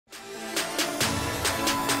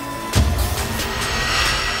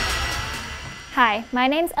Hi, my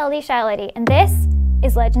name's LDShadowLady, and this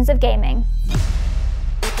is Legends of Gaming.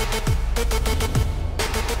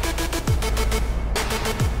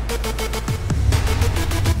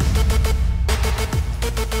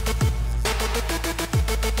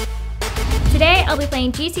 Today I'll be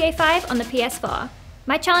playing GTA 5 on the PS4.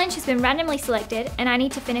 My challenge has been randomly selected and I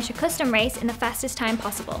need to finish a custom race in the fastest time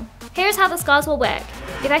possible. Here's how the scores will work.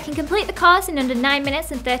 If I can complete the course in under 9 minutes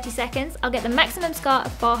and 30 seconds, I'll get the maximum score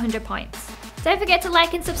of 400 points. Don't forget to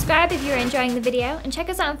like and subscribe if you're enjoying the video, and check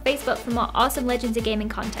us out on Facebook for more awesome Legends of Gaming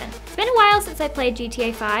content. It's been a while since I played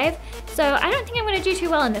GTA 5, so I don't think I'm going to do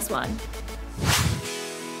too well in this one.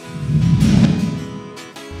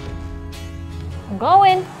 I'm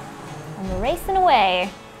going. I'm racing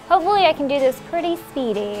away. Hopefully I can do this pretty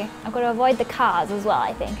speedy. I've got to avoid the cars as well,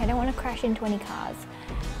 I think. I don't want to crash into any cars.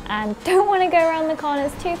 And don't want to go around the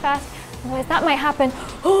corners too fast, otherwise that might happen.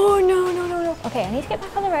 Oh no, no, no, no. Okay, I need to get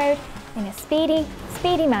back on the road in a speedy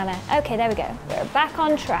manner. Okay, there we go. We're back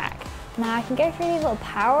on track. Now I can go through these little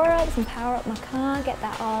power-ups and power up my car, get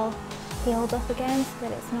that all healed up again so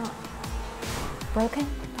that it's not broken.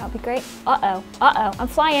 That would be great. Uh-oh, I'm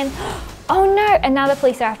flying. Oh no, and now the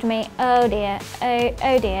police are after me. Oh dear,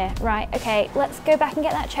 oh dear. Right, okay, let's go back and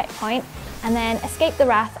get that checkpoint and then escape the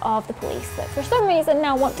wrath of the police that for some reason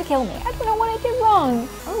now want to kill me. I don't know what I did wrong.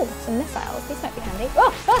 Oh, some missiles, these might be handy.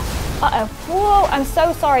 Oh, uh-oh, whoa, I'm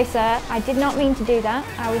so sorry, sir. I did not mean to do that.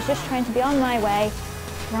 I was just trying to be on my way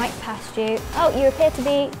right past you. Oh, you appear to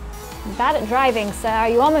be bad at driving, sir.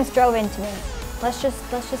 You almost drove into me. Let's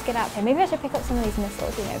just get out here. Maybe I should pick up some of these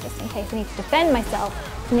missiles, you know, just in case I need to defend myself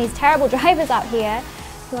from these terrible drivers out here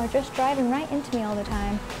who are just driving right into me all the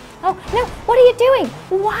time. Oh, no, what are you doing?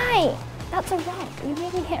 Why? That's a rock. You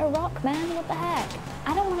made me hit a rock, man. What the heck?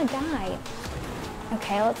 I don't want to die.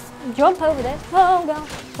 Okay, let's jump over this. Oh, God.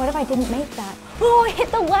 What if I didn't make that? Oh, I hit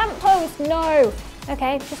the lamppost. No.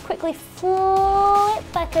 Okay, just quickly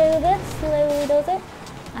flip back over. Slowly does it.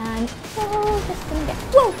 And, oh, just gonna get,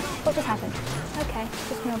 whoa, what just happened? Okay,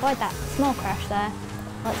 just gonna avoid that small crash there.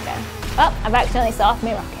 Let's go. Oh, I've accidentally set off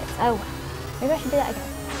my rockets. Oh, maybe I should do that again.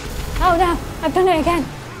 Oh no, I've done it again.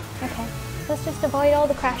 Okay, let's just avoid all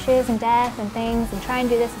the crashes and death and things and try and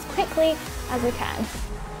do this as quickly as we can.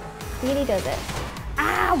 Really does it.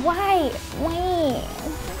 Ah, why? Yes,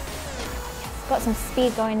 got some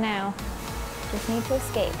speed going now. Just need to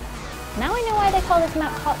escape. Now I know why they call this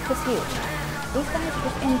map Hot Pursuit. These guys are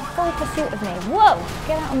just in full pursuit of me. Whoa!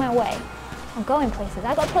 Get out of my way. I'm going places.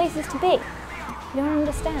 I've got places to be. You don't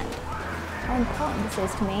understand how important this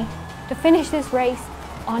is to me to finish this race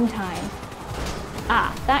on time.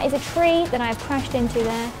 Ah, that is a tree that I've crashed into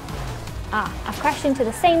there. Ah, I've crashed into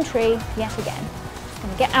the same tree yet again. I'm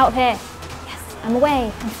gonna get out of here. Yes, I'm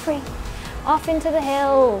away. I'm free. Off into the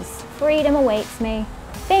hills. Freedom awaits me.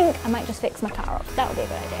 I think I might just fix my car up. That would be a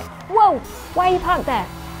good idea. Whoa! Why are you parked there?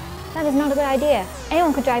 That is not a good idea.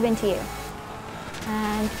 Anyone could drive into you.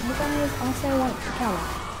 And you guys also want to kill me.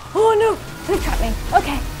 Oh no, they trapped me.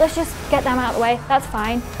 Okay, let's just get them out of the way. That's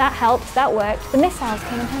fine. That helps, that worked. The missiles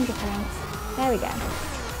came in handy for once. There we go.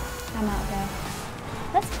 I'm out of here.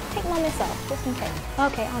 Let's take my missile, just in case.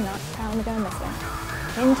 Okay, or not. Apparently we're going this way.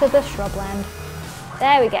 Into the shrubland.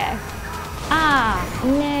 There we go. Ah,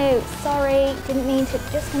 no, sorry. Didn't mean to.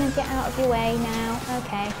 Just gonna get out of your way now.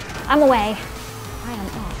 Okay, I'm away. I am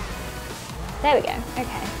off. There we go,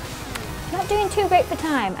 okay. Not doing too great for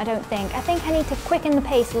time, I don't think. I think I need to quicken the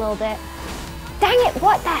pace a little bit. Dang it,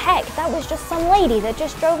 what the heck? That was just some lady that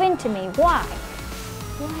just drove into me. Why?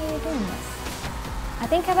 Why are you doing this? I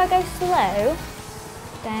think if I go slow,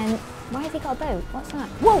 then... Why has he got a boat? What's that?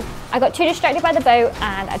 Whoa! I got too distracted by the boat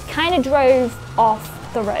and I kind of drove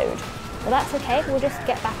off the road. But that's okay, we'll just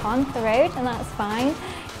get back on the road and that's fine.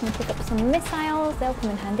 I'm gonna pick up some missiles, they'll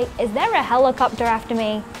come in handy. Is there a helicopter after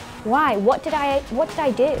me? Why? What did I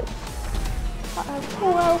do? Uh-oh,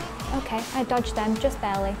 whoa. Okay, I dodged them, just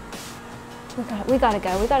barely. We gotta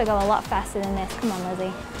go a lot faster than this. Come on,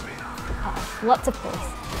 Lizzie. Uh-oh, lots of police.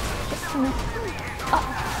 Just gonna...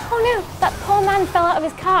 Oh no, that poor man fell out of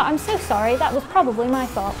his car. I'm so sorry, that was probably my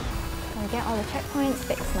fault. Gotta get all the checkpoints,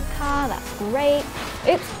 fix my car, that's great.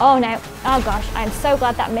 Oops, oh no, oh gosh, I'm so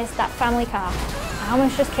glad that missed that family car. I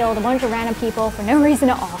almost just killed a bunch of random people for no reason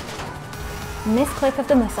at all. Misclick of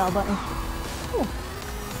the missile button. Ooh.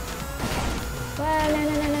 Okay. Well,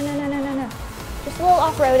 no. Just a little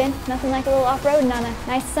off-roading. Nothing like a little off-roading on a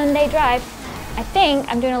nice Sunday drive. I think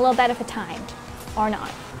I'm doing a little better for time. Or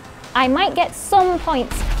not. I might get some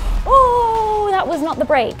points. Oh, that was not the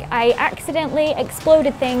brake. I accidentally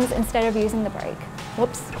exploded things instead of using the brake.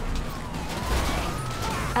 Whoops.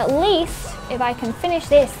 At least, if I can finish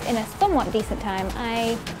this in a somewhat decent time,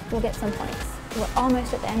 I will get some points. We're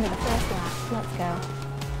almost at the end of the first lap. Let's go.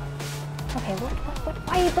 Okay,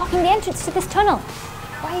 why are you blocking the entrance to this tunnel?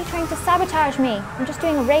 Why are you trying to sabotage me? I'm just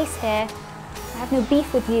doing a race here. I have no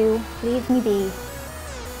beef with you. Leave me be.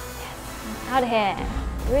 Yes, out of here.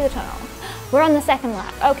 Through the tunnel. We're on the second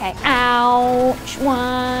lap. Okay. Ouch.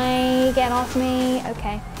 Why? Get off me.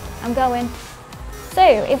 Okay. I'm going. So,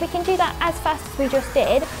 if we can do that as fast as we just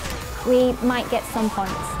did, we might get some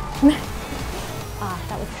points. Ah,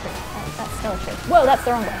 that was true. That's still true. Whoa, that's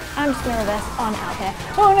the wrong way. I'm just going to reverse on out here.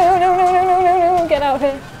 Oh no, no, no, no, no, no, no, get out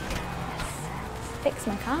here. Yes. Fix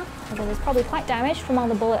my car, although it's probably quite damaged from all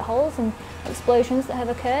the bullet holes and explosions that have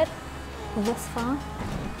occurred thus far.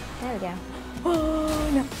 There we go.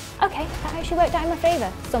 Oh no. Okay, that actually worked out in my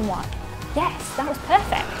favour, somewhat. Yes, that was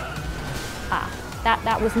perfect. Ah,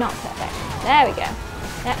 that was not perfect. There we go.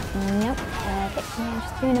 Nope. Okay, I'm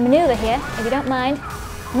just doing a manoeuvre here, if you don't mind.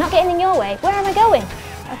 I'm not getting in your way. Where am I going?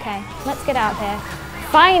 Okay, let's get out here.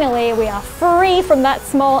 Finally, we are free from that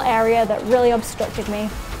small area that really obstructed me.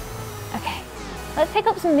 Okay, let's pick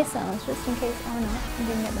up some missiles just in case. Oh no, I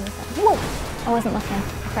didn't get the missiles. Whoa! I wasn't looking.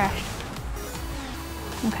 I crashed.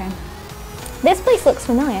 Okay. This place looks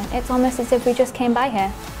familiar. It's almost as if we just came by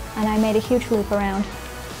here and I made a huge loop around.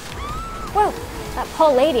 Whoa! That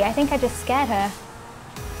poor lady, I think I just scared her.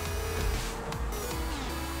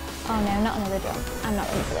 Oh no, not another jump. I'm not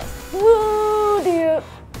ready for this. Whoa, dear.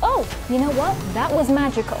 Oh, you know what? That was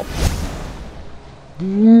magical.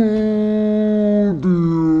 Whoa,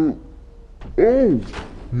 dear. Oh,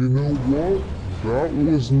 you know what? That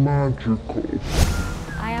was magical.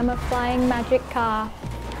 I am a flying magic car.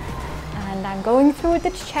 And I'm going through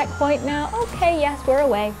the checkpoint now. Okay, yes, we're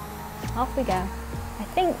away. Off we go. I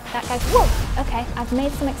think that guy's... Whoa! Okay, I've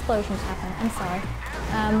made some explosions happen. I'm sorry.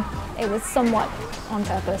 It was somewhat on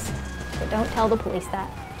purpose. But don't tell the police that.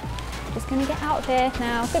 Just gonna get out of here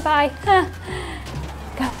now. Goodbye.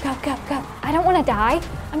 Go, go, go, go. I don't want to die.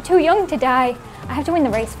 I'm too young to die. I have to win the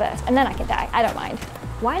race first, and then I can die. I don't mind.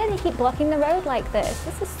 Why do they keep blocking the road like this?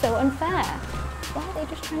 This is so unfair. Why are they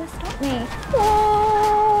just trying to stop me?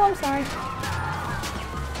 Whoa, I'm sorry.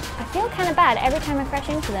 I feel kind of bad every time I crash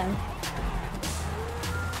into them.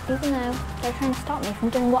 Even though they're trying to stop me from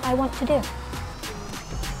doing what I want to do.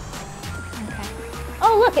 Okay.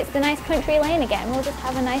 Oh look, it's the nice country lane again. We'll just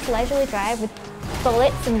have a nice leisurely drive with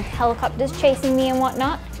bullets and helicopters chasing me and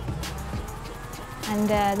whatnot. And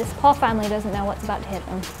this poor family doesn't know what's about to hit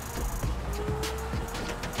them.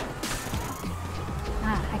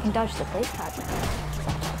 Ah, I can dodge the police cars now.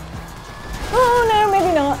 Oh no,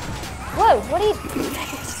 maybe not. Whoa, what are you... I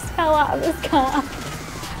just fell out of this car.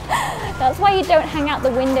 That's why you don't hang out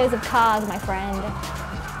the windows of cars, my friend.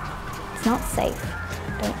 It's not safe.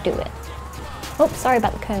 Don't do it. Oops, sorry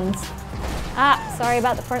about the cones. Ah, sorry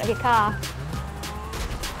about the front of your car.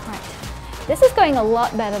 Right. This is going a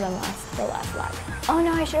lot better than the last lap. Oh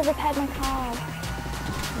no, I should have repaired my car.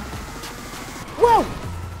 Whoa!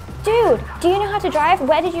 Dude, do you know how to drive?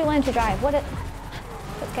 Where did you learn to drive? Let's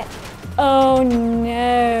get... Oh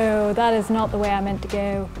no, that is not the way I meant to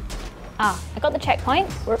go. Ah, I got the checkpoint.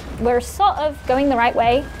 We're sort of going the right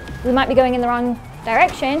way. We might be going in the wrong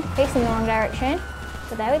direction, facing the wrong direction.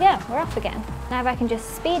 But there we go, we're off again. Now if I can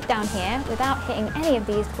just speed down here without hitting any of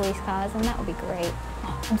these police cars, then that would be great.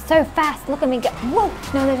 Oh, I'm so fast, look at me go. Whoa,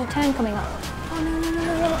 no, there's a turn coming up. Oh no, no, no,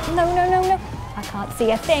 no, no, no, no, no. I can't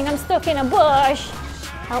see a thing, I'm stuck in a bush.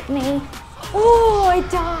 Help me. Oh, I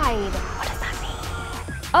died. What does that mean?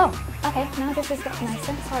 Oh, okay, now this is getting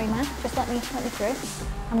nicer. Sorry, man, just let me through.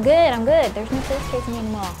 I'm good. There's no police chasing me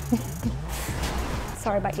anymore.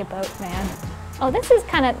 Sorry about your boat, man. Oh, this is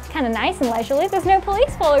kind of nice and leisurely. There's no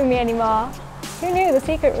police following me anymore. Who knew the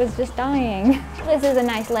secret was just dying? This is a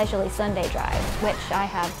nice leisurely Sunday drive, which I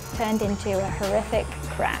have turned into a horrific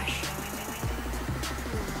crash.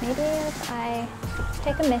 Maybe if I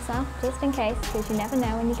take a missile, just in case, because you never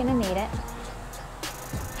know when you're gonna need it.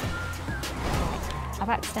 I've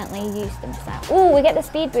accidentally used the missile. Ooh, we get the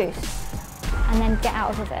speed boost. And then get out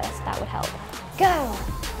of reverse, that would help. Go!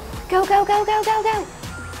 Go, go, go, go, go, go!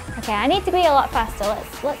 Okay, I need to be a lot faster.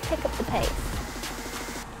 Let's pick up the pace.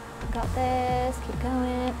 Got this, keep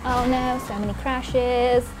going. Oh no, so many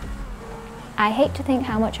crashes. I hate to think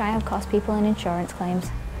how much I have cost people in insurance claims.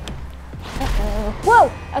 Uh-oh.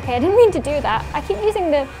 Whoa! Okay, I didn't mean to do that. I keep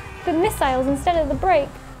using the missiles instead of the brake.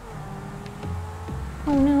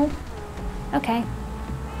 Oh no. Okay.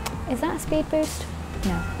 Is that a speed boost?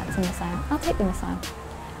 No, that's a missile. I'll take the missile.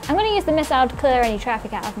 I'm going to use the missile to clear any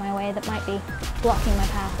traffic out of my way that might be blocking my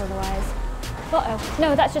path otherwise. Uh-oh.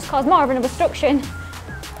 No, that's just caused more of an obstruction.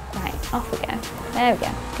 Right, off we go. There we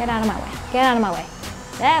go. Get out of my way. Get out of my way.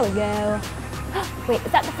 There we go. Wait,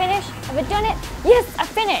 is that the finish? Have I done it? Yes, I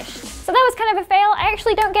finished. So that was kind of a fail. I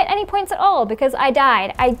actually don't get any points at all because I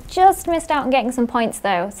died. I just missed out on getting some points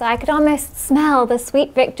though, so I could almost smell the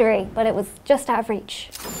sweet victory, but it was just out of reach.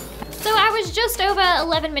 So I was just over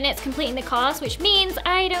 11 minutes completing the course, which means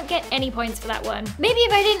I don't get any points for that one. Maybe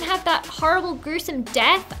if I didn't have that horrible, gruesome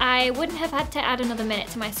death, I wouldn't have had to add another minute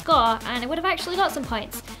to my score, and I would have actually got some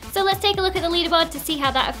points. So let's take a look at the leaderboard to see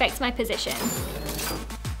how that affects my position.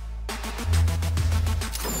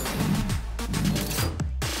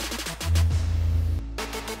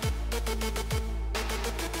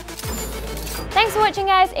 Thanks for watching,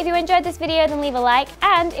 guys. If you enjoyed this video, then leave a like,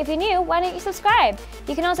 and if you're new, why don't you subscribe?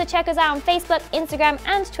 You can also check us out on Facebook, Instagram,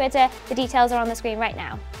 and Twitter. The details are on the screen right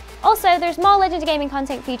now. Also, there's more Legend of Gaming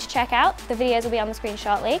content for you to check out. The videos will be on the screen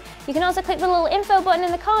shortly. You can also click the little info button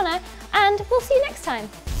in the corner, and we'll see you next time.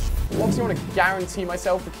 Obviously, I want to guarantee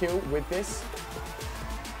myself a kill with this.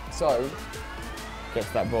 So, get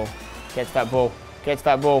to that ball, get to that ball, get to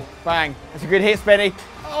that ball. Bang, that's a good hit, Spenny.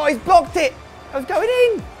 Oh, he's blocked it. I was going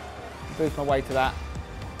in. Boost my way to that.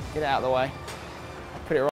 Get it out of the way. Put it right.